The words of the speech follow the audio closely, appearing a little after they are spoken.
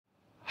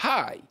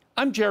Hi,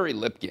 I'm Jerry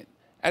Lipkin.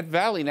 At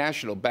Valley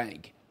National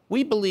Bank,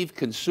 we believe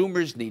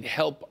consumers need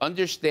help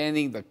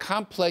understanding the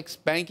complex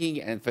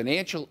banking and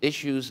financial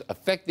issues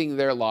affecting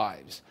their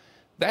lives.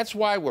 That's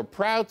why we're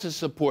proud to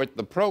support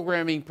the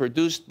programming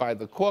produced by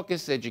the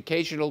Caucus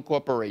Educational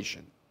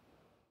Corporation.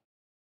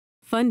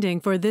 Funding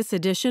for this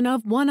edition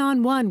of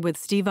One-on-One with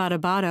Steve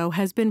Adubato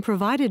has been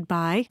provided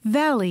by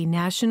Valley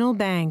National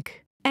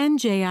Bank,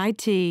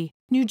 NJIT,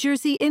 New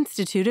Jersey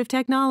Institute of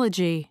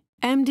Technology,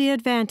 MD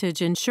Advantage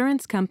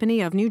Insurance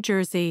Company of New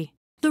Jersey,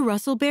 the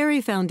Russell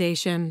Berry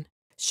Foundation,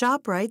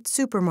 ShopRite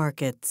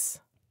Supermarkets,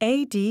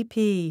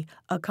 ADP,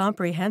 a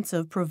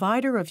comprehensive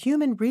provider of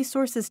human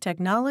resources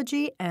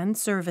technology and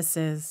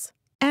services,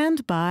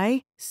 and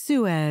by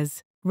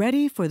Suez,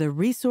 ready for the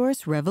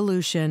resource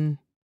revolution.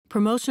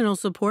 Promotional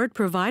support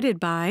provided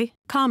by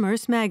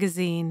Commerce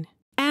Magazine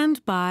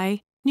and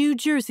by New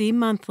Jersey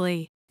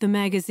Monthly, the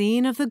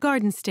magazine of the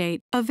Garden State,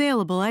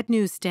 available at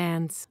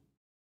newsstands.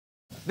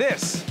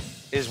 This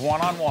is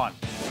One-on-One.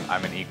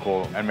 I'm an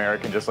equal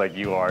American just like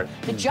you are.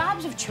 The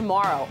jobs of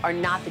tomorrow are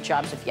not the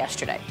jobs of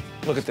yesterday.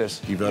 Look at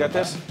this. You got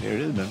this? Here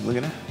it is, man. Look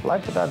at that.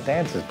 Life without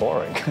dance is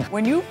boring.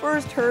 When you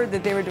first heard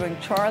that they were doing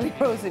Charlie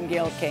Rose and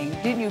Gayle King,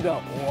 didn't you go,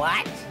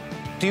 what?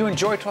 Do you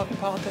enjoy talking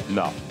politics?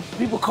 No.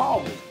 People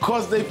call me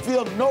because they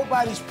feel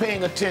nobody's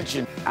paying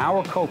attention.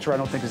 Our culture, I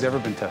don't think, has ever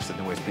been tested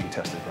the way it's being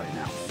tested right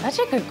now. Such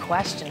a good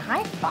question.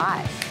 High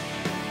five.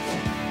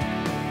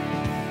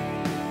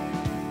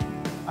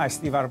 Hi,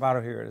 Steve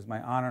Adubato here. It is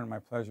my honor and my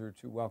pleasure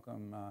to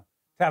welcome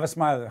Tavis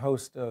Smiley, the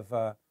host of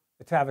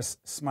the Tavis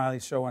Smiley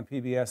Show on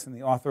PBS and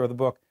the author of the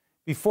book,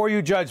 Before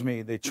You Judge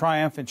Me, The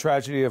Triumph and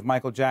Tragedy of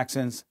Michael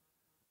Jackson's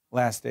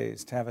Last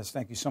Days. Tavis,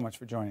 thank you so much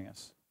for joining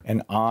us.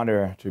 An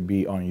honor to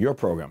be on your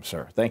program,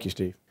 sir. Thank you,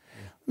 Steve.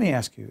 Let me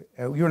ask you,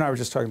 you and I were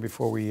just talking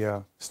before we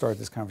started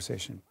this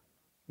conversation.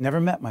 Never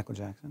met Michael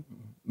Jackson?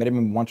 Met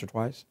him once or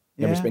twice.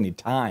 Yeah. Never spent any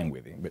time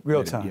with him. But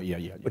Real time?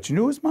 Yeah. But you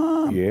knew his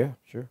mom? Yeah,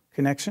 sure.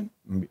 Connection?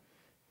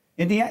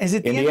 Indiana? Is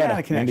it the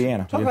Indiana connection?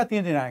 Indiana. Talk about the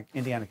Indiana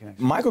connection.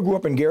 Michael grew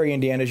up in Gary,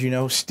 Indiana, as you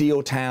know,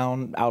 steel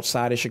town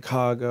outside of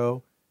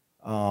Chicago.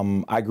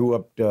 I grew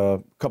up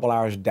a couple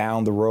hours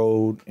down the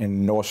road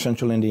in north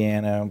central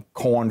Indiana,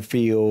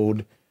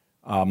 cornfield.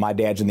 My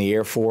dad's in the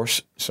Air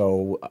Force,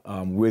 so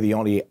we're the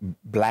only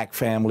black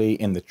family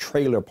in the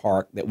trailer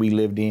park that we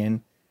lived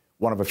in,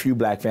 one of a few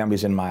black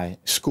families in my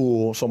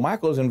school. So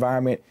Michael's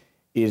environment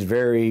is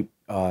very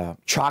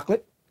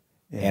chocolate,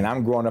 and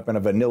I'm growing up in a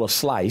vanilla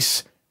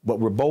slice, but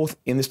we're both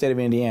in the state of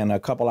Indiana a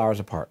couple hours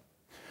apart.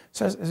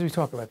 So as we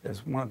talk about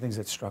this, one of the things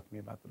that struck me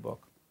about the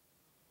book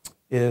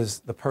is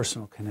the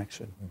personal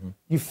connection. Mm-hmm.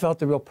 You felt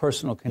the real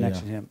personal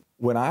connection to him.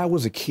 When I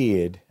was a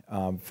kid,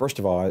 first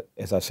of all,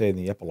 as I say in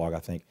the epilogue, I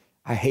think,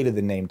 I hated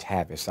the name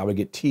Tavis. I would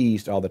get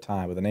teased all the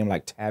time with a name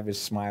like Tavis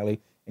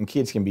Smiley, and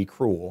kids can be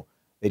cruel.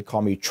 They'd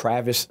call me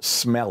Travis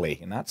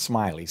Smelly, not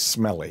Smiley,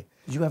 Smelly.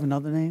 Did you have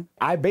another name?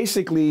 I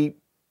basically,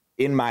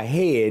 in my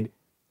head,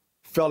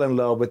 fell in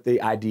love with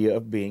the idea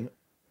of being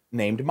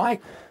named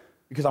Michael.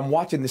 Because I'm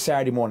watching the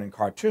Saturday morning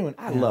cartoon,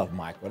 I love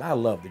Michael, and I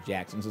love the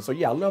Jacksons. And so,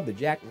 yeah, I love the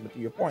Jacksons, but to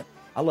your point,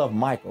 I love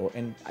Michael.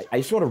 And I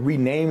sort of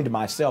renamed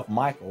myself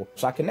Michael.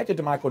 So I connected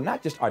to Michael,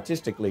 not just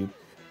artistically,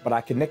 but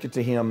I connected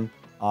to him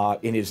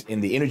in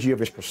the energy of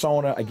his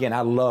persona. Again,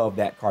 I love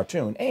that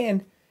cartoon.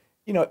 And,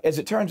 you know, as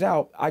it turns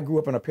out, I grew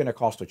up in a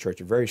Pentecostal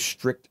church, a very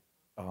strict,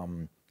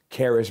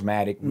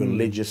 charismatic,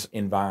 religious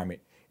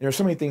environment. There are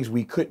so many things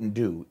we couldn't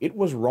do. It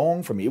was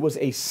wrong for me. It was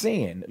a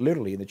sin,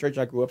 literally, in the church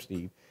I grew up,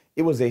 Steve.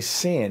 It was a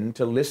sin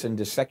to listen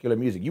to secular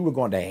music. You were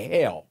going to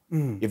hell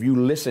if you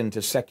listened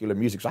to secular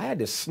music. So I had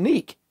to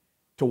sneak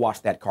to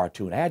watch that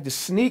cartoon. I had to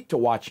sneak to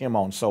watch him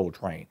on Soul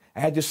Train. I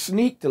had to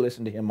sneak to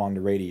listen to him on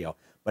the radio.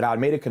 But I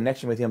made a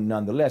connection with him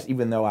nonetheless,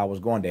 even though I was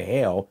going to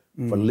hell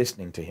for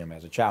listening to him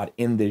as a child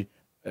in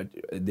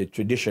the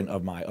tradition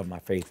of my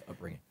faith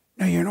upbringing.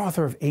 Now, you're an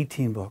author of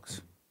 18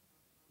 books.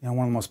 You know,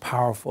 one of the most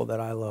powerful that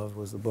I loved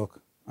was the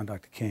book on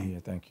Dr. King. Yeah,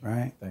 thank you.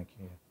 Right? Thank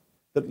you.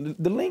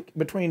 The link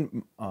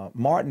between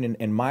Martin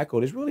and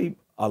Michael is really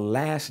a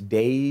last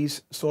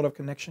days sort of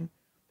connection.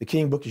 The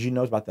King book, as you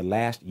know, is about the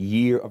last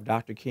year of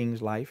Dr.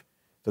 King's life.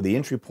 So the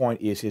entry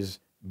point is his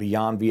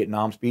Beyond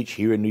Vietnam speech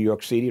here in New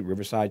York City at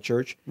Riverside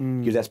Church.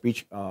 He gives that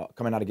speech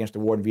coming out against the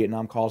war in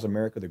Vietnam, calls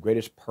America the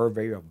greatest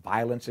purveyor of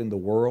violence in the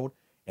world,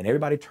 and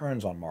everybody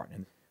turns on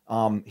Martin.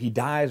 He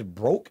dies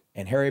broke,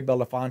 and Harry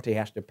Belafonte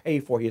has to pay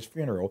for his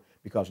funeral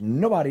because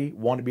nobody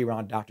wanted to be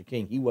around Dr.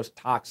 King. He was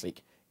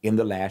toxic in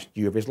the last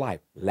year of his life,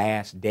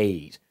 last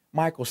days.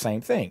 Michael,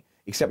 same thing,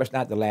 except it's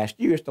not the last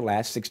year, it's the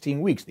last 16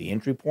 weeks. The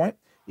entry point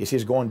is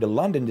his going to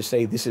London to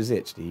say, this is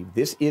it, Steve,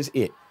 this is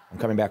it. I'm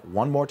coming back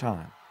one more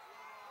time.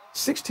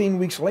 16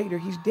 weeks later,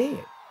 he's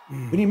dead.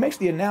 When he makes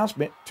the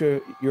announcement,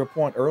 to your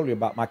point earlier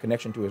about my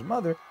connection to his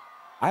mother,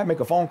 I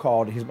make a phone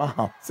call to his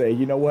mom, say,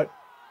 you know what,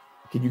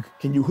 can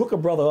you hook a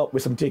brother up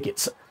with some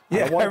tickets?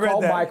 Yeah, I want to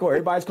call that. Michael.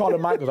 Everybody's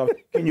calling Michael. So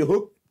can you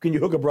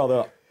hook a brother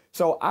up?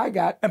 So I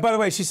got. And by the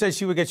way, she said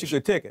she would get you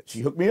good tickets. She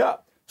hooked me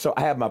up. So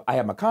I have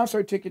my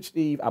concert ticket,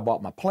 Steve. I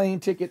bought my plane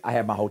ticket. I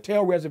have my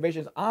hotel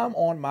reservations. I'm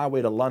on my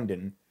way to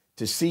London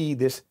to see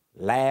this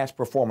last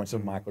performance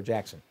of Michael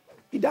Jackson.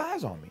 He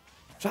dies on me.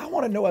 So I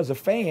want to know, as a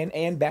fan,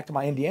 and back to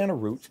my Indiana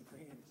roots,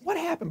 what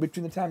happened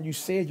between the time you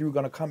said you were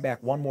going to come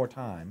back one more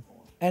time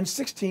and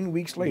 16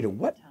 weeks later?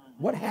 What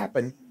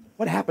happened?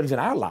 What happens in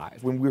our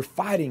lives when we're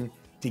fighting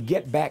to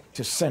get back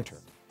to center?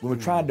 When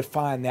we're trying to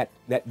find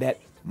that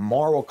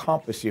moral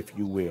compass, if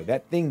you will,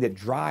 that thing that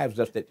drives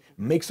us, that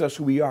makes us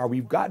who we are.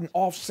 We've gotten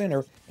off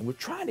center, and we're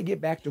trying to get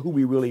back to who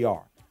we really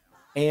are,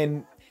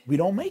 and we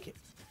don't make it.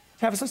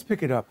 Tavis, let's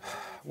pick it up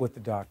with the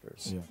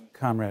doctors.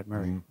 Comrade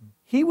Murray.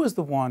 He was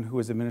the one who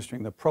was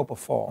administering the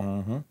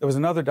propofol. There was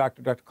another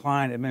doctor, Dr.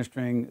 Clyne,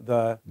 administering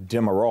the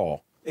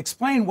Demerol.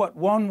 Explain what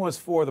one was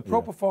for. The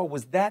propofol,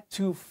 was that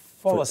to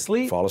fall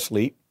asleep? Fall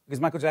asleep. Because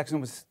Michael Jackson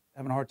was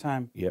having a hard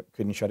time. Yep,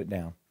 couldn't shut it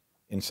down.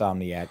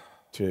 Insomniac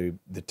to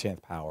the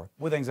 10th power.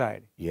 With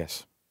anxiety.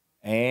 Yes.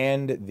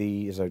 And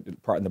there's a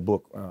part in the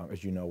book,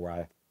 as you know, where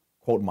I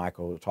quote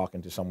Michael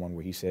talking to someone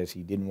where he says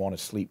he didn't want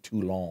to sleep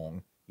too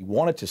long. He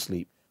wanted to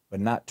sleep, but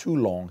not too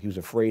long. He was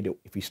afraid that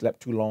if he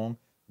slept too long,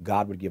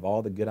 God would give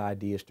all the good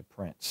ideas to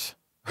Prince.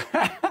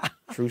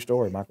 True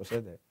story. Michael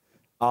said that.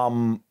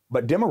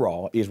 But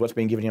Demerol is what's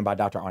being given him by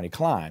Dr. Arnie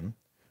Klein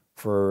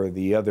for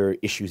the other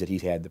issues that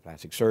he's had, the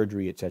plastic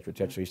surgery, et cetera, et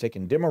cetera. So he's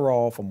taking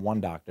Demerol from one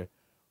doctor,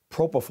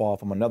 propofol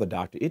from another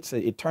doctor.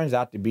 It turns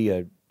out to be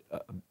a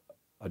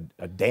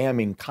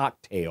damning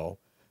cocktail,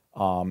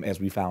 as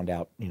we found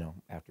out,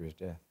 after his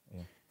death.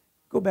 Yeah.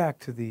 Go back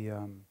to the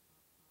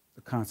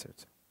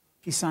concerts.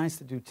 He signs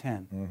to do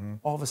 10.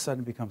 All of a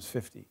sudden becomes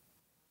 50.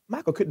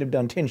 Michael couldn't have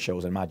done 10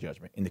 shows, in my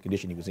judgment, in the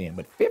condition he was in.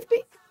 But 50?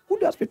 Who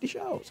does 50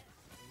 shows?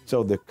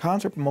 So the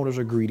concert promoters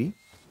are greedy.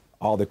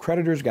 All the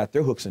creditors got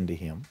their hooks into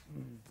him.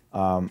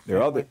 There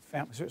are other...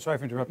 Sorry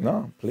for interrupting.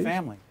 No, please.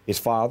 Family. His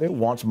father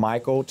wants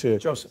Michael to...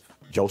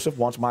 Joseph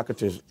wants Michael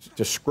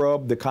to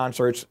scrub the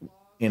concerts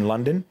in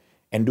London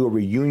and do a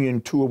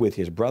reunion tour with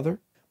his brother.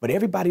 But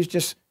everybody's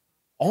just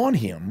on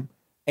him.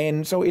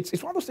 And so it's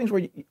one of those things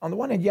where, on the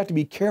one hand, you have to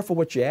be careful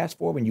what you ask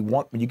for when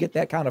you get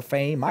that kind of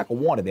fame. Michael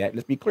wanted that.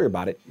 Let's be clear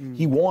about it.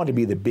 He wanted to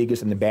be the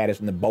biggest and the baddest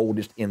and the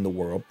boldest in the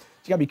world. So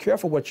you got to be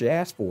careful what you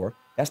ask for.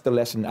 That's the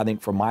lesson, I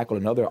think, for Michael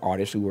and other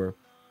artists who were,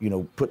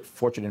 put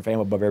fortune and fame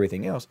above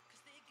everything else.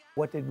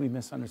 What did we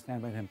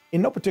misunderstand about him?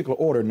 In no particular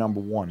order, number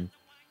one,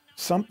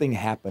 something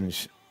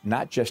happens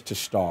not just to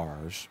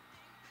stars,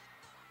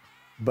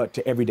 but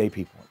to everyday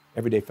people,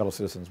 everyday fellow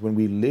citizens, when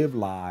we live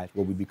lives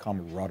where we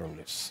become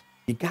rudderless.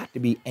 You got to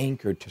be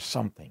anchored to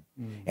something.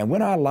 And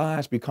when our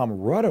lives become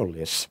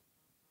rudderless,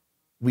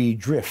 we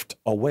drift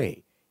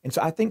away. And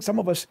so I think some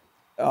of us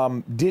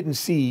didn't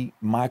see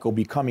Michael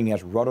becoming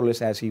as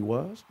rudderless as he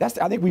was.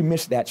 I think we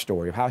missed that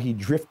story of how he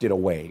drifted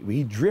away.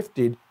 He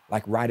drifted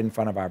like right in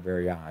front of our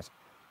very eyes.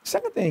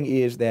 Second thing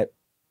is that,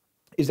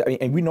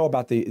 and we know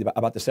about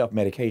the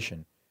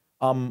self-medication,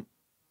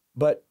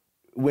 but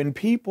when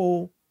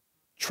people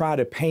try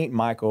to paint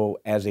Michael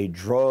as a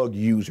drug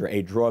user,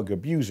 a drug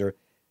abuser,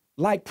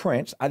 like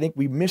Prince, I think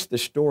we missed the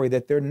story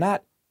that they're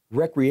not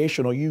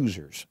recreational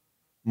users.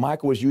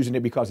 Michael was using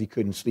it because he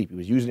couldn't sleep. He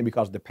was using it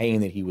because of the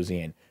pain that he was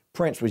in.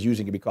 Prince was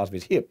using it because of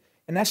his hip.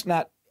 And that's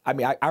not,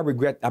 I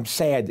regret, I'm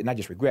sad, not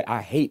just regret,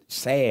 I hate,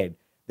 sad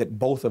that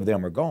both of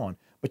them are gone.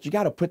 But you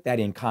got to put that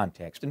in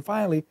context. And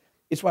finally,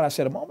 it's what I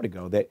said a moment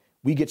ago, that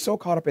we get so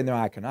caught up in their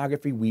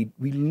iconography, we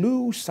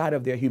lose sight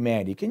of their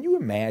humanity. Can you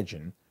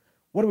imagine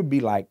what it would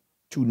be like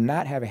to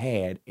not have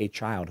had a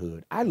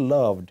childhood? I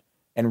loved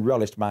and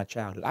relished my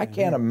childhood. I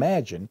can't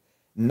imagine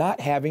not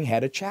having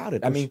had a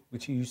childhood.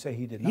 Which you say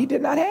he did not. He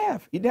did not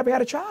have. He never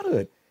had a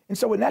childhood. And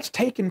so when that's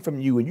taken from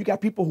you, and you got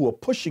people who are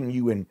pushing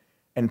you and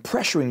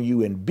pressuring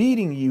you and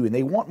beating you, and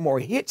they want more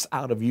hits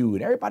out of you,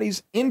 and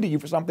everybody's into you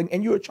for something,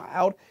 and you're a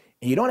child,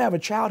 and you don't have a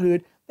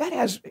childhood, that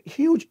has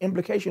huge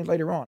implications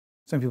later on.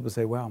 Some people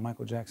say, wow,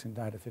 Michael Jackson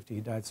died at 50.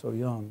 He died so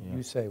young. Yeah.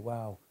 You say,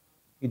 wow,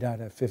 he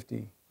died at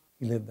 50.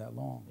 He lived that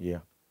long. Yeah.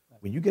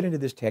 When you get into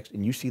this text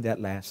and you see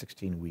that last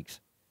 16 weeks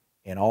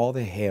and all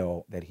the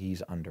hell that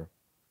he's under,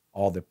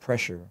 all the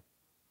pressure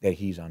that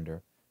he's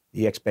under,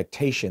 the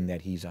expectation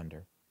that he's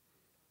under,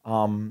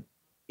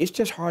 it's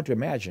just hard to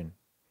imagine.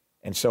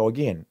 And so,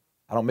 again,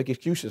 I don't make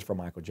excuses for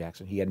Michael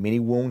Jackson. He had many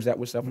wounds that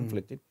were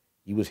self-inflicted.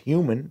 He was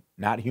human,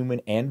 not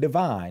human and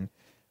divine,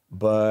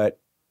 but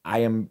I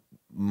am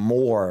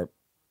more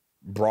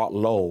brought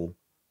low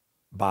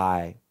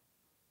by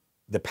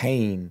the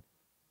pain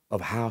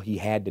of how he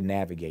had to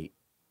navigate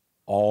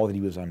all that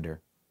he was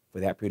under for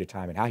that period of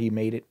time, and how he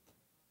made it,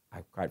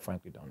 I quite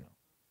frankly don't know.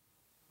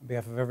 On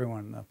behalf of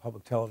everyone,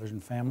 public television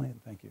family,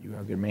 thank you. You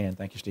are a good man.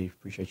 Thank you, Steve.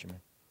 Appreciate you,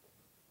 man.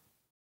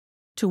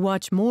 To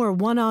watch more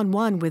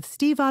One-on-One with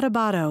Steve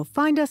Adubato,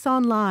 find us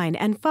online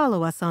and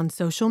follow us on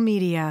social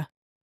media.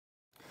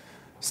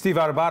 Steve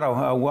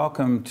Adubato,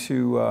 welcome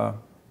to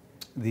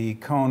the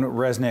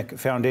Cohn-Resnick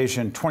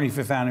Foundation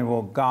 25th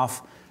Annual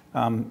Golf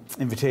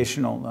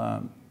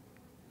Invitational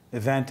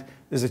event.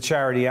 This is a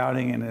charity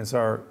outing, and it's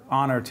our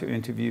honor to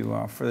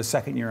interview for the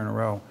second year in a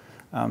row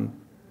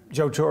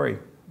Joe Torre,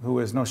 who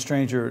is no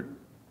stranger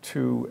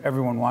to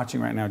everyone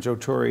watching right now. Joe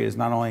Torre is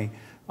not only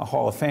a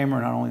Hall of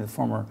Famer, not only the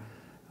former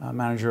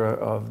manager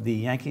of the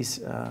Yankees,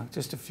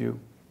 just a few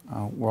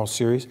World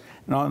Series,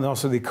 and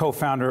also the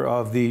co-founder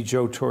of the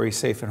Joe Torre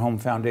Safe at Home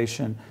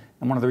Foundation,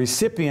 and one of the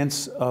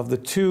recipients of the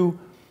two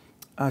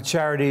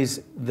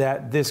charities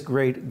that this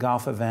great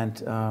golf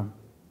event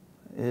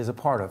is a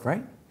part of,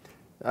 right?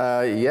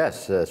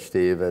 Yes,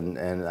 Steve,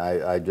 and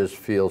I just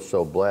feel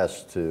so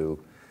blessed to,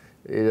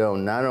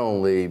 not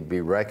only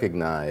be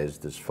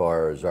recognized as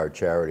far as our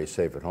charity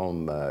Safe at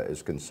Home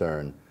is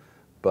concerned,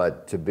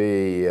 but to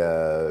be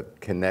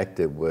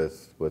connected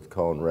with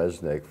Cohen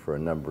Resnick for a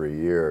number of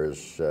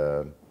years.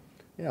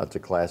 It's a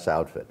class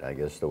outfit, I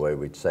guess the way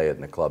we'd say it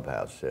in the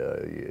clubhouse.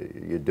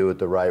 You do it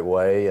the right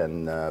way,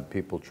 and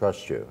people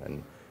trust you,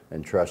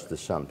 and trust is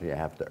something you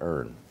have to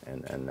earn,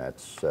 and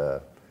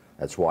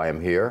that's why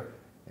I'm here.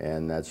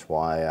 And that's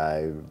why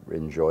I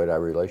enjoyed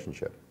our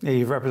relationship. Yeah,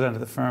 you've represented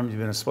the firm. You've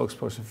been a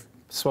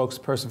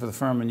spokesperson for the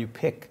firm, and you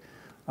pick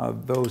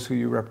those who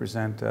you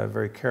represent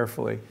very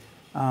carefully.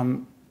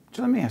 So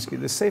let me ask you: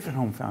 the Safe at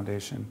Home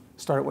Foundation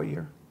started what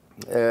year?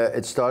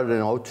 It started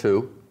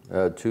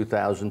in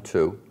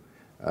 2002,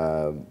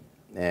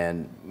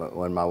 and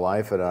when my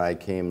wife and I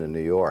came to New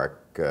York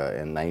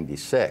in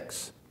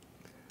 '96,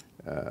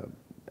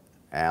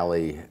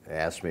 Allie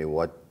asked me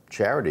what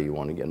charity you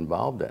want to get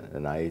involved in,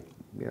 and I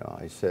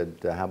said,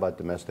 how about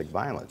domestic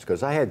violence?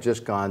 Because I had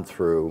just gone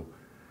through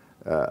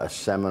a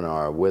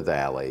seminar with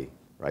Allie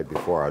right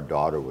before our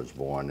daughter was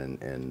born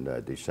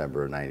in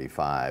December of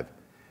 '95,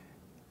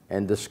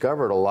 and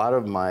discovered a lot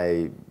of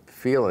my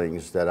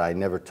feelings that I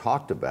never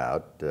talked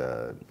about,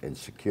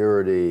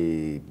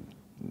 insecurity,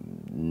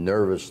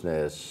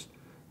 nervousness,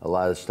 a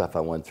lot of stuff I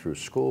went through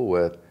school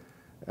with.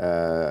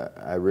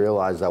 I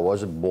realized I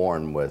wasn't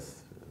born with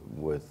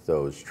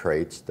those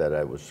traits, that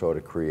I was sort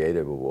of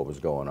creative of what was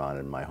going on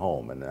in my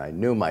home. And I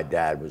knew my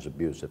dad was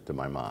abusive to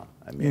my mom.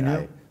 I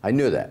mean, I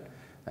knew that.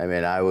 I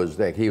mean,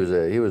 he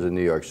was a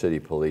New York City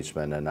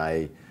policeman, and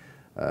I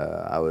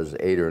was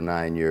 8 or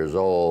 9 years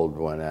old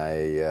when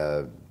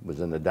I was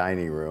in the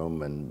dining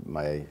room, and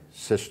my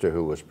sister,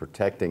 who was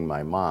protecting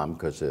my mom,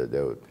 because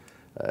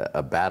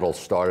a battle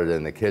started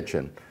in the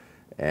kitchen,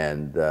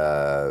 and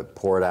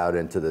poured out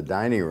into the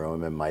dining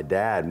room, and my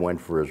dad went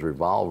for his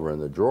revolver in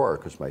the drawer,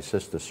 because my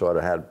sister she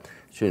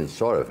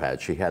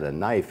had a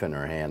knife in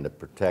her hand to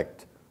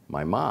protect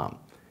my mom.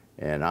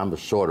 And I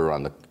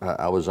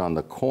was on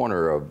the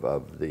corner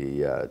of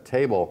the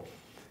table,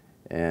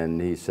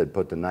 and he said,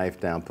 put the knife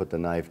down, put the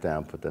knife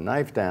down, put the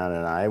knife down,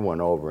 and I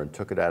went over and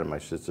took it out of my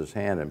sister's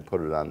hand and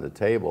put it on the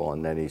table,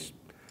 and then he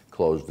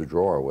closed the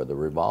drawer where the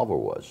revolver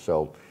was.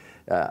 So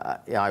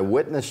I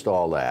witnessed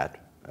all that.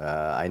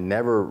 I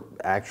never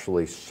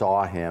actually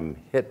saw him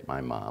hit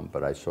my mom,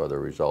 but I saw the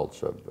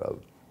results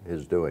of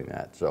his doing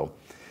that. So,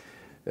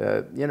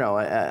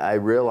 I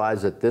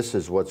realized that this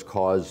is what's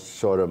caused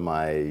sort of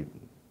my,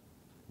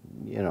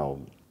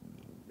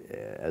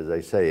 as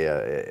I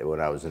say, when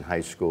I was in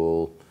high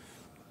school,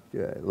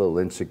 a little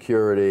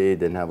insecurity,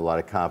 didn't have a lot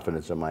of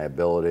confidence in my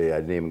ability. I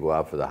didn't even go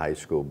out for the high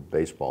school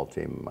baseball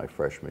team in my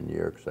freshman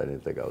year because I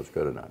didn't think I was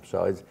good enough.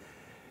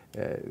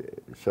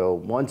 So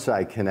once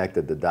I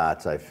connected the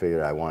dots, I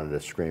figured I wanted to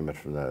scream it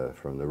from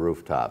the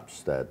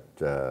rooftops that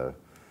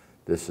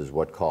this is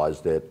what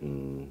caused it,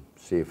 and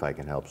see if I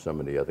can help some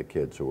of the other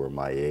kids who were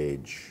my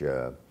age.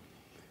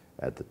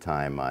 At the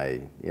time,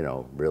 I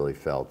really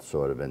felt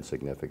sort of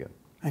insignificant.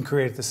 And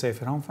created the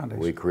Safe at Home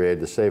Foundation. We created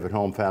the Safe at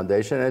Home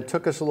Foundation, and it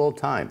took us a little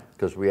time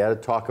because we had to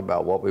talk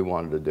about what we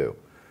wanted to do.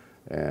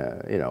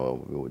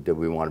 Did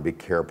we want to be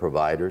care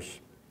providers?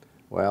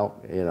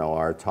 Well,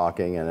 our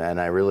talking,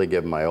 and I really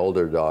give my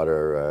older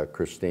daughter,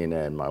 Christina,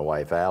 and my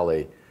wife,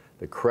 Allie,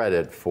 the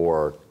credit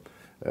for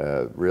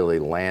really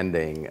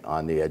landing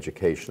on the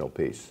educational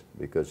piece.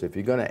 Because if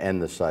you're going to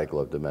end the cycle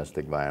of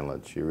domestic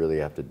violence, you really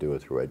have to do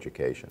it through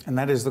education. And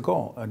that is the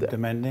goal,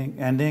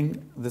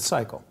 ending the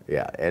cycle.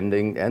 Yeah,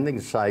 ending the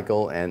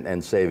cycle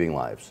and saving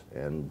lives.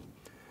 And,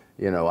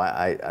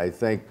 I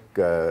think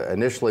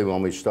initially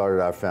when we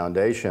started our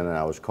foundation, and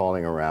I was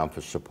calling around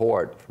for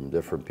support from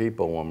different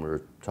people when we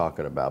were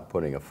talking about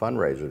putting a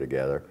fundraiser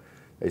together,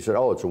 they said,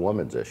 oh, it's a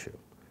woman's issue.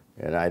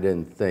 And I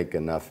didn't think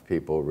enough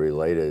people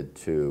related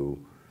to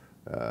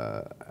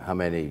how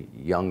many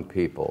young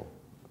people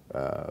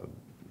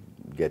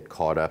get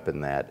caught up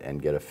in that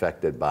and get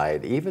affected by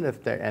it, even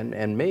if they're,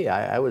 and me,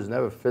 I was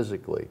never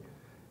physically,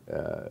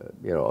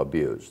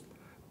 abused.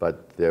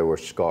 But there were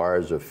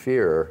scars of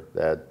fear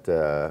that,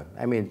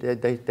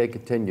 they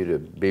continue to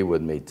be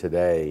with me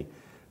today,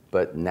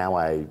 but now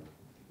I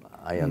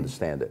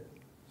understand it.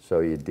 So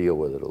you deal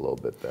with it a little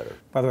bit better.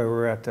 By the way,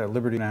 we're at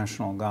Liberty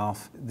National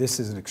Golf. This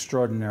is an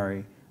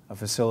extraordinary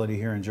facility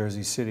here in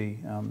Jersey City.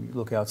 You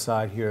look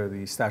outside here,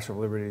 the Statue of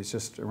Liberty is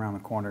just around the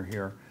corner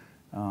here.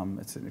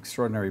 It's an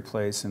extraordinary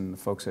place, and the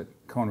folks at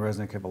Cohen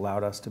Resnick have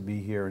allowed us to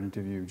be here and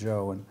interview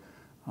Joe.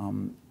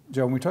 And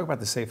Joe, when we talk about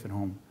the Safe at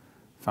Home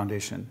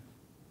Foundation,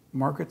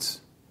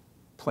 Margaret's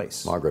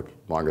Place.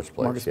 Margaret's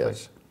Place,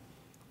 yes.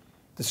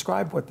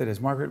 Describe what that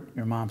is. Margaret,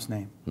 your mom's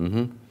name.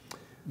 Mm-hmm.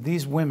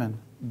 These women,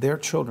 their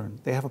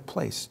children, they have a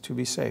place to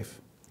be safe.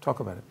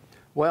 Talk about it.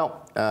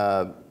 Well,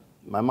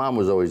 my mom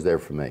was always there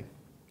for me.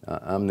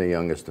 I'm the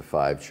youngest of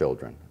 5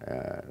 children.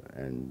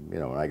 And, you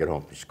know, when I get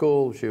home from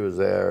school, she was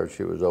there.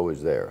 She was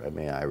always there. I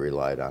mean, I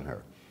relied on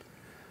her.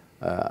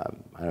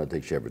 I don't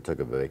think she ever took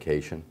a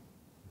vacation,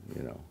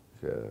 you know.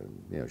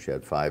 She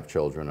had 5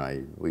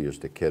 children. We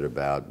used to kid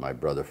about my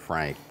brother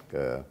Frank,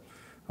 who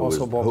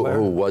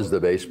was the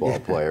baseball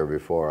player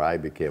before I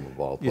became a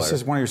ball player.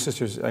 One of your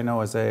sisters, I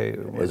know, is a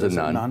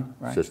nun,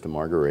 right? Sister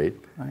Marguerite.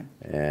 Right.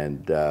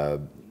 And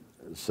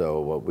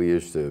so what we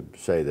used to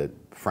say that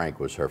Frank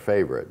was her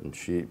favorite.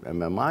 And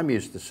my mom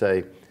used to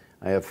say,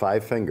 I have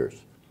 5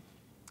 fingers.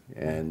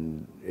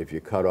 And if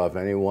you cut off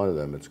any one of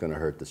them, it's going to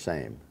hurt the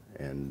same.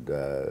 And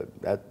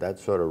that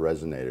sort of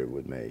resonated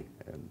with me.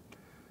 And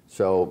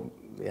so,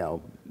 you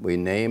know, we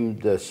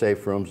named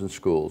safe rooms in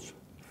schools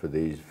for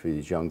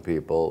these young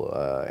people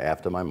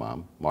after my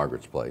mom,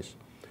 Margaret's place.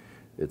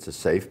 It's a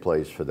safe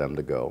place for them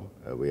to go.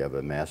 We have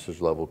a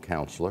master's level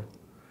counselor.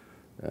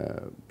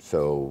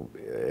 So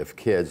if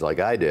kids,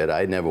 like I did,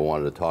 I never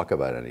wanted to talk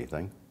about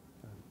anything.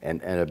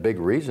 And a big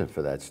reason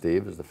for that,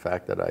 Steve, is the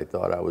fact that I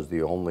thought I was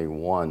the only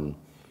one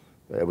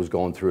that was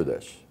going through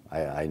this.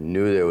 I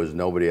knew there was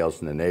nobody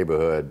else in the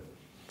neighborhood,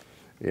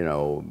 you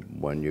know,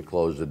 when you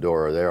closed the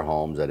door of their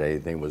homes, that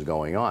anything was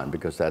going on,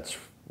 because that's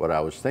what I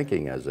was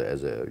thinking as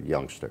a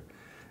youngster.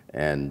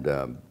 And,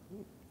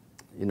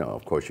 you know,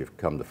 of course, you've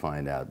come to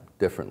find out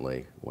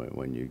differently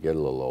when you get a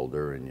little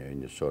older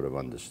and you sort of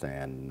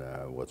understand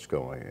what's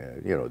going,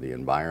 you know, the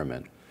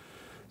environment.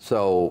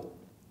 So,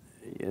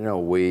 you know,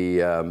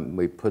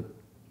 we put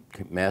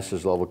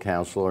master's level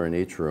counselor in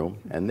each room,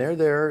 and they're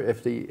there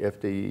if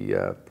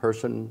the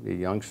person, the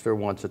youngster,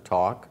 wants to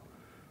talk,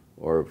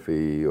 or if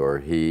he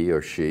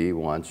or she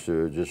wants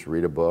to just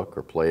read a book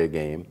or play a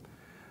game.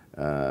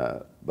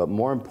 But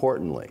more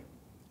importantly,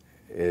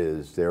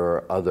 is there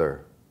are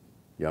other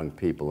young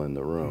people in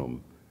the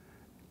room,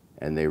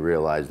 and they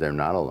realize they're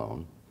not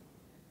alone,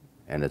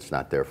 and it's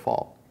not their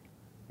fault.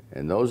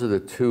 And those are the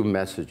 2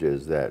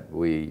 messages that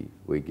we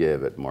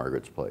give at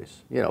Margaret's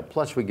Place. You know,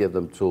 plus we give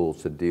them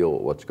tools to deal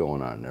with what's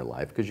going on in their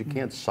life, because you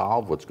can't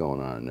solve what's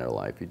going on in their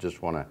life. You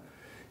just want to,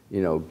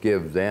 you know,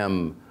 give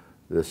them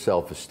the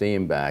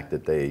self-esteem back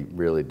that they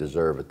really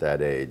deserve at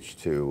that age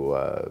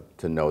to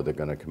know they're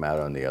going to come out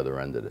on the other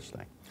end of this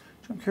thing.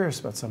 I'm curious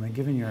about something.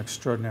 Given your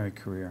extraordinary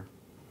career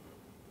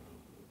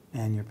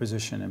and your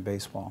position in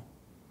baseball,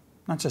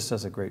 not just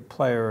as a great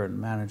player and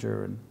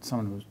manager and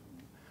someone who's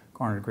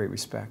garnered great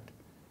respect,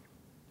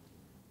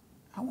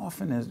 how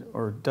often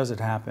does it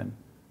happen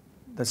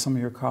that some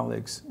of your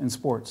colleagues in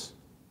sports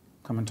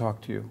come and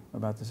talk to you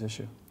about this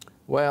issue?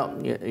 Well,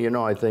 you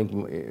know, I think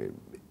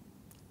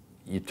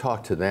you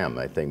talk to them,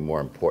 I think, more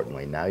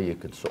importantly. Now you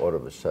can sort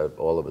of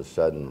all of a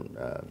sudden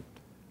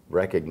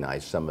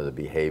recognize some of the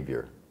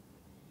behavior.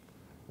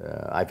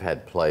 I've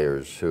had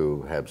players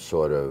who have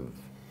sort of,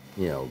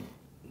 you know,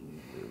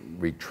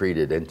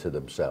 retreated into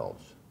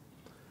themselves,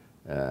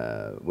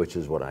 which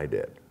is what I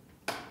did.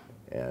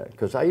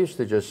 Because I used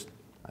to just,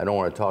 I don't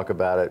want to talk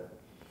about it.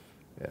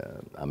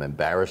 I'm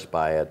embarrassed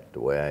by it, the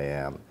way I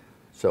am.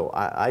 So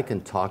I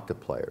can talk to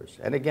players.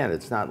 And again,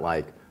 it's not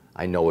like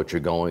I know what you're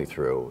going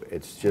through.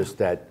 It's just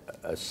that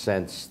a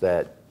sense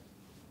that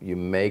you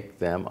make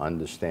them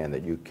understand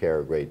that you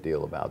care a great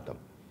deal about them.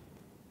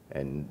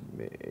 And,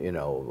 you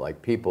know,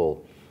 like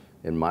people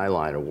in my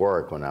line of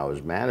work when I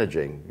was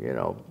managing, you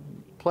know,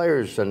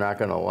 players are not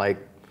going to like,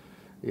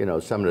 you know,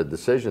 some of the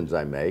decisions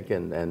I make,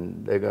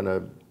 and they're going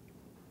to,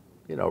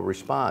 you know,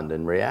 respond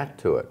and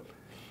react to it.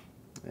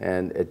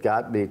 And it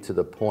got me to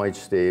the point,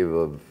 Steve,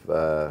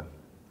 of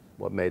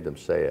what made them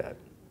say that.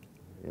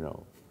 You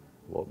know,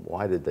 well,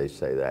 why did they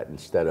say that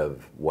instead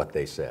of what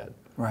they said?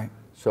 Right.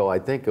 So I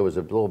think it was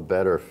a little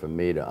better for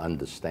me to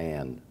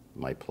understand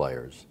my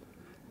players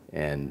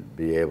and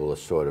be able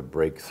to sort of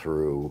break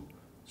through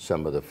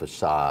some of the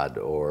facade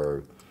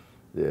or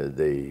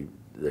the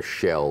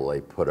shell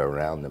they put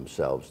around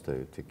themselves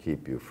to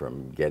keep you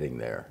from getting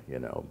there, you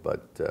know.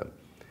 But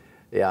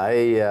yeah,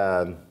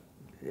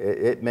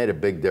 it made a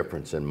big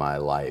difference in my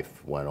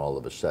life when all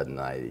of a sudden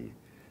I,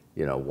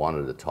 you know,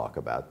 wanted to talk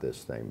about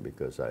this thing,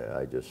 because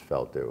I just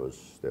felt there was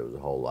a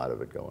whole lot of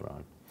it going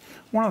on.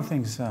 One of the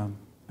things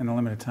in the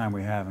limited time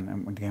we have,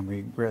 and again,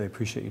 we really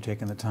appreciate you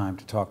taking the time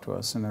to talk to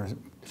us. And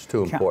it's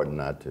too important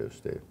not to,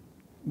 Steve.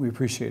 We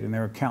appreciate it, and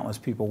there are countless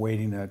people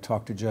waiting to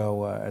talk to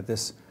Joe at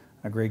this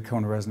great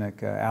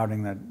Kohn-Resnick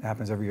outing that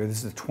happens every year.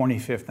 This is the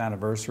 25th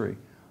anniversary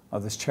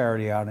of this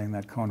charity outing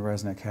that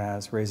Kohn-Resnick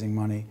has, raising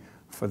money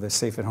for the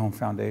Safe at Home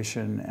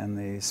Foundation and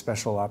the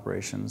Special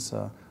Operations,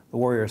 the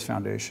Warriors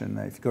Foundation.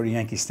 If you go to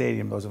Yankee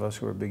Stadium, those of us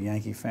who are big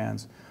Yankee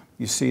fans,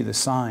 you see the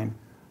sign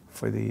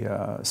for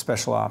the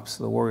Special Ops,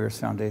 the Warriors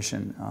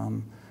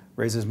Foundation,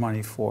 raises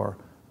money for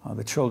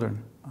the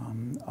children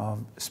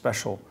of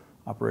special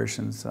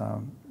operations,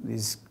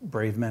 these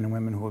brave men and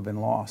women who have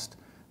been lost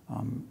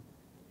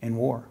in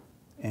war,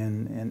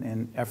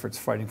 in efforts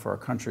fighting for our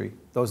country.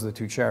 Those are the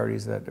 2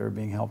 charities that are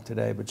being helped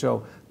today. But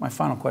Joe, my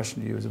final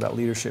question to you is about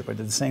leadership. I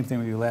did the same thing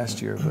with you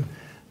last year,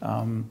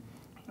 but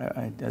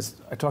as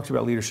I talked to you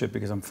about leadership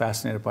because I'm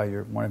fascinated by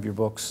one of your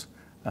books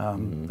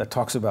that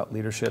talks about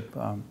leadership.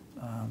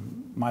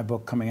 My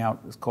book coming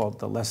out is called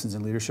The Lessons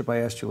in Leadership. I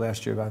asked you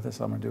last year about this.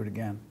 I'm going to do it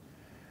again.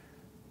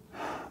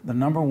 The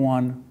number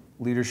one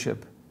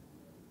leadership,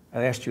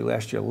 I asked you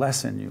last year,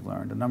 lesson you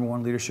learned, the number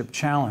one leadership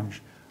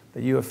challenge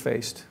that you have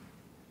faced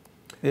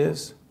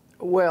is?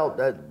 Well,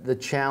 the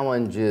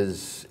challenge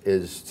is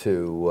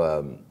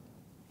to,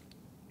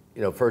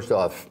 first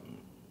off,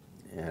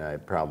 and I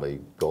probably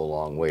go a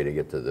long way to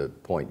get to the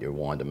point you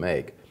wanted to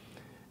make.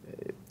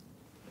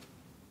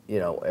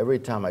 Every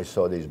time I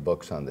saw these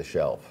books on the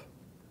shelf,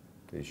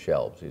 these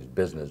shelves, these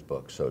business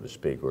books, so to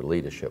speak, or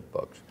leadership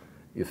books,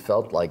 you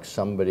felt like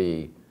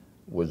somebody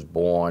was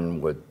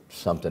born with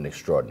something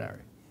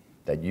extraordinary,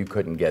 that you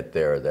couldn't get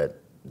there, that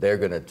they're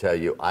going to tell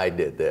you, I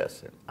did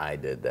this and I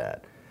did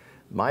that.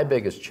 My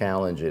biggest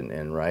challenge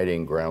in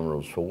writing Ground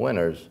Rules for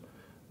Winners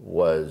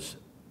was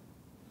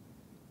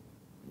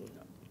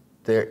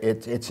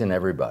it's in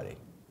everybody.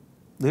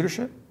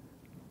 Leadership?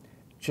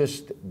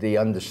 Just the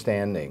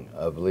understanding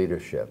of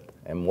leadership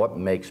and what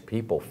makes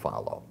people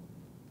follow.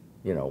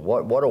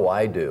 What do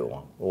I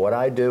do? What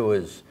I do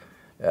is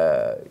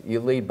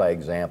you lead by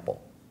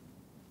example.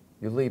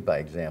 You lead by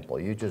example.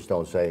 You just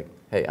don't say,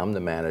 hey, I'm the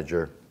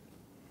manager,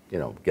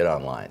 get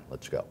online,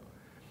 let's go.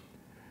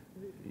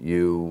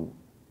 You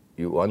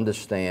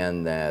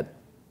understand that,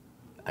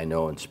 I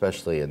know,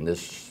 especially in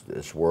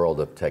this world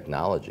of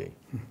technology,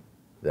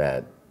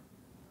 that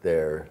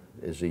there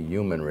is a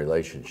human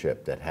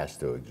relationship that has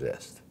to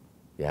exist.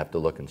 You have to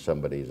look in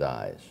somebody's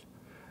eyes.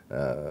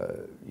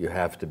 You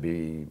have to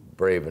be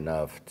brave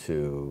enough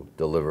to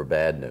deliver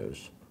bad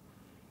news.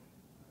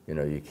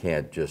 You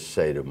can't just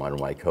say to one of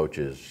my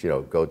coaches,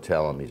 go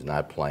tell him he's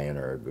not playing,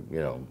 or,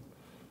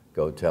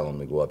 go tell him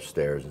to go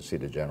upstairs and see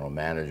the general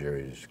manager,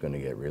 he's going to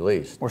get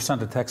released. Or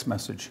send a text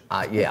message.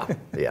 Yeah.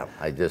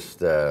 I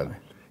just, I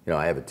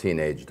have a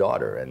teenage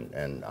daughter,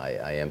 and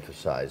I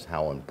emphasize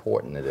how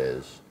important it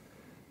is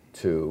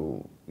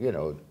to,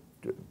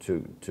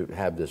 to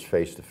have this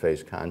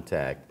face-to-face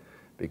contact,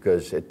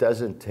 because it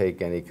doesn't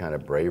take any kind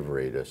of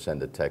bravery to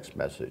send a text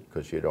message,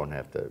 because you don't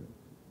have to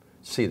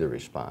see the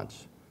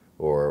response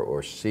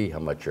or see how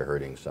much you're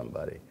hurting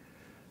somebody.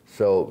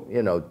 So,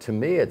 to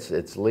me,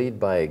 it's lead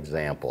by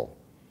example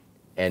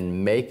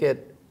and make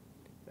it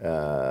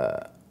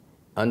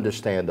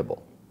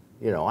understandable.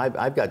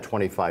 I've got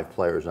 25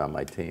 players on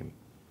my team,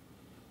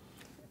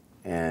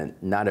 and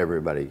not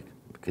everybody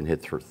can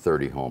hit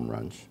 30 home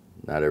runs.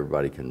 Not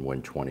everybody can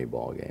win 20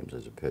 ball games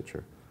as a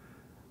pitcher,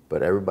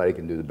 but everybody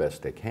can do the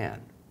best they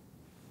can.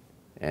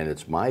 And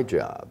it's my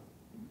job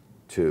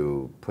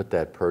to put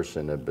that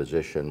person in a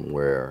position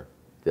where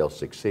they'll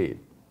succeed.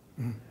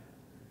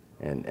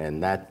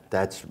 And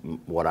that's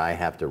what I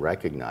have to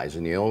recognize.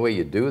 And the only way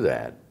you do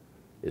that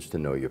is to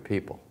know your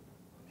people.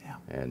 Yeah.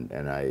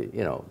 And I,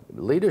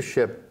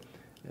 leadership,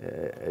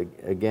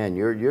 again,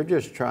 you're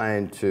just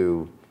trying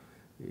to,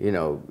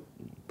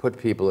 put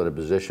people in a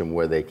position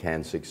where they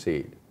can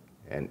succeed.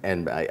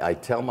 And I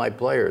tell my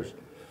players,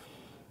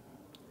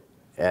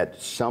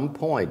 at some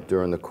point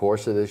during the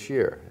course of this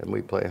year, and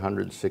we play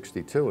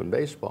 162 in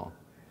baseball,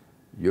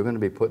 you're going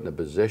to be put in a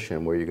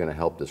position where you're going to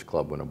help this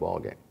club win a ball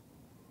game.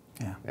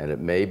 Yeah. And it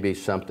may be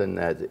something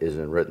that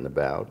isn't written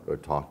about or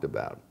talked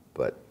about,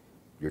 but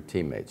your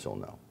teammates will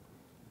know.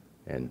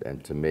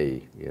 And to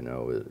me,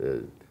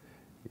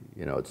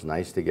 it's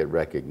nice to get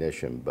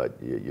recognition, but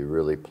you're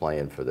really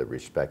playing for the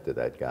respect of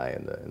that guy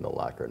in the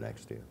locker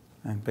next to you.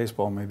 And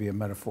baseball may be a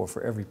metaphor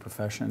for every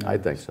profession. I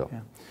think so.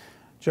 Yeah.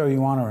 Joe,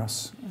 you honor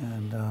us,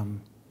 and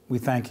we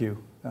thank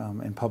you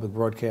in public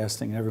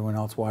broadcasting and everyone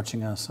else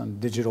watching us on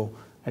digital,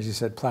 as you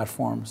said,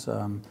 platforms.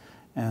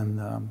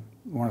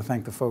 We want to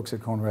thank the folks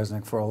at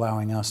Cohen-Resnick for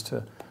allowing us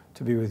to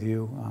be with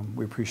you.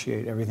 We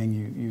appreciate everything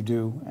you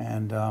do,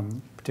 and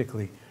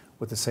particularly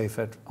with the Safe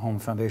at Home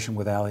Foundation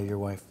with Allie, your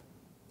wife.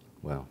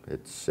 Well,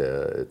 it's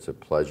a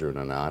pleasure and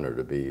an honor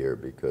to be here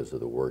because of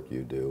the work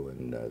you do,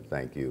 and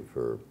thank you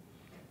for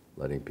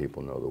letting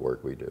people know the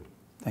work we do.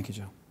 Thank you,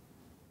 Joe.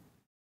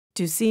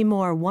 To see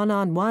more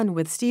one-on-one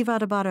with Steve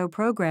Adubato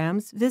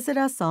programs, visit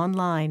us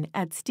online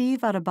at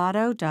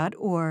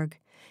steveadubato.org.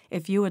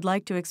 If you would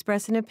like to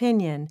express an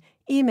opinion,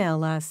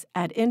 email us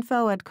at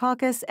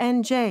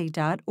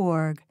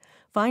info@caucusnj.org.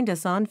 Find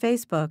us on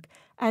Facebook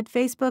at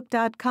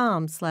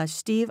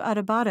facebook.com/Steve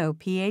Adubato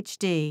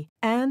PhD,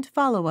 and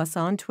follow us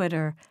on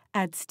Twitter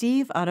at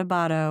Steve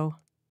Adubato.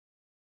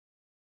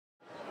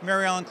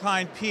 Mary Ellen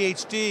Clyne,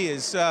 PhD,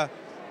 is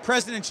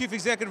President and Chief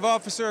Executive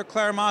Officer at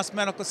Clara Maass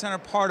Medical Center,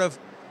 part of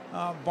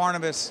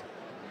Barnabas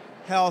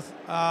Health.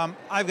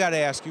 I've got to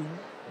ask you,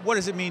 what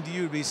does it mean to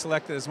you to be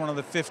selected as one of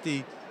the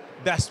 50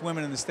 best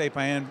women in the state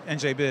by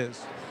NJBIZ?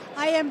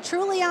 I am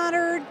truly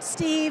honored,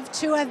 Steve,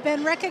 to have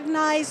been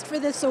recognized for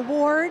this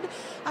award.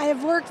 I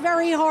have worked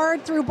very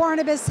hard through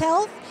Barnabas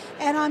Health,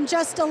 and I'm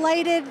just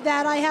delighted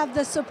that I have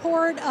the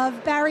support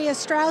of Barry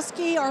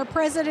Ostrowski, our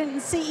president and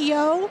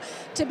CEO,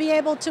 to be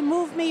able to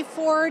move me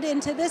forward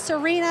into this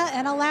arena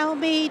and allow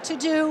me to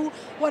do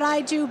what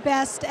I do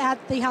best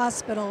at the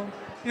hospital.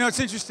 You know,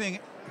 it's interesting.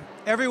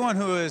 Everyone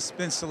who has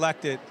been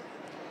selected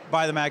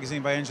by the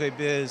magazine, by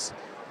NJBIZ,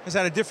 has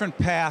had a different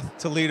path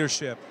to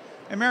leadership.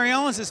 And Mary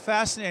Ellen's is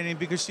fascinating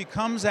because she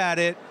comes at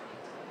it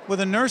with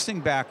a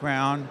nursing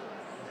background.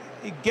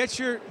 You get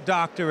your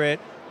doctorate.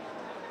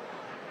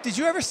 Did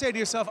you ever say to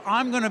yourself,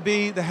 I'm going to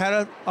be the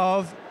head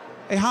of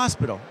a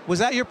hospital? Was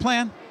that your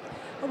plan?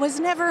 It was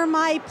never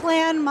my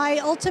plan. My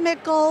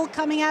ultimate goal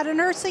coming out of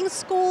nursing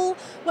school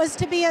was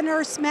to be a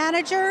nurse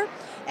manager,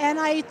 and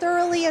I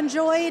thoroughly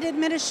enjoyed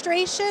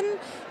administration,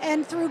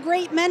 and through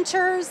great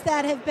mentors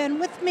that have been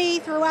with me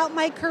throughout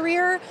my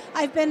career,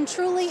 I've been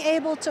truly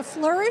able to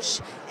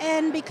flourish,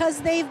 and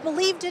because they've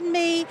believed in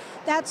me,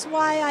 that's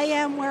why I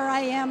am where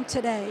I am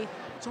today.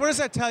 So what does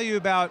that tell you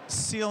about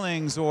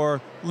ceilings or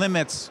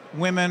limits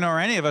women or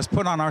any of us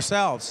put on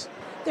ourselves?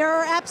 There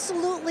are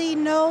absolutely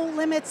no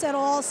limits at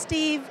all,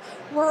 Steve.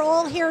 We're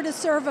all here to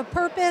serve a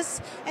purpose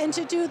and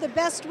to do the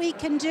best we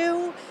can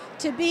do,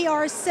 to be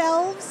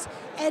ourselves,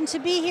 and to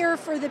be here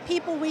for the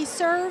people we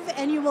serve,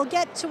 and you will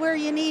get to where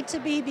you need to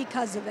be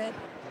because of it.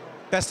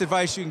 Best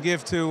advice you can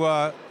give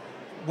to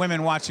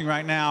women watching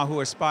right now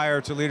who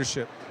aspire to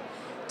leadership?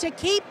 To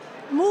keep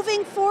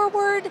moving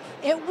forward,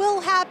 it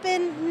will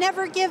happen,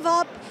 never give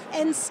up,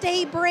 and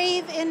stay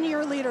brave in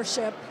your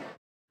leadership.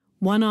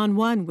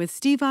 One-on-One with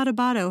Steve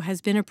Adubato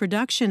has been a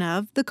production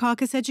of the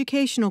Caucus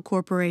Educational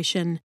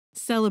Corporation,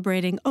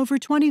 celebrating over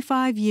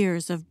 25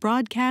 years of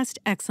broadcast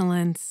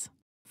excellence.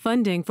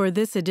 Funding for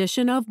this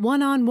edition of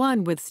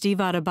One-on-One with Steve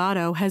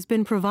Adubato has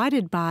been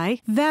provided by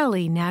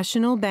Valley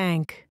National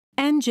Bank,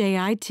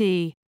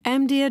 NJIT,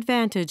 MD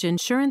Advantage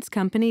Insurance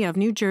Company of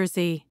New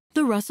Jersey,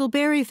 the Russell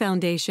Berry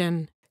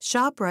Foundation,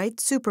 ShopRite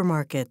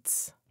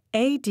Supermarkets,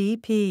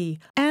 ADP,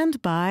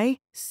 and by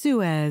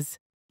Suez.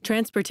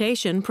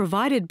 Transportation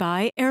provided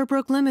by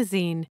Airbrook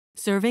Limousine,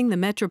 serving the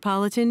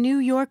metropolitan New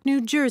York,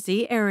 New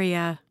Jersey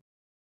area.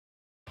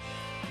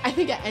 I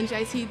think at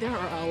NJIT there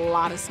are a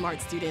lot of smart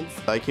students.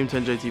 I came to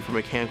NJIT for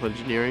mechanical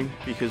engineering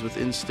because with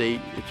in-state,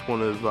 it's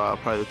one of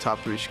probably the top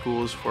 3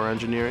 schools for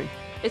engineering.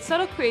 It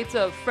sort of creates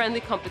a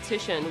friendly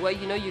competition where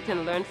you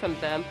can learn from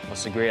them.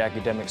 It's a great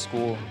academic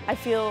school. I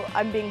feel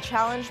I'm being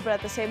challenged, but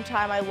at the same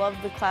time I love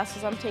the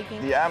classes I'm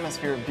taking. The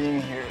atmosphere of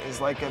being here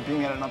is like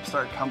being at an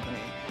upstart company.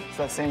 It's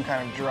that same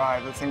kind of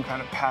drive, that same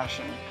kind of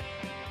passion.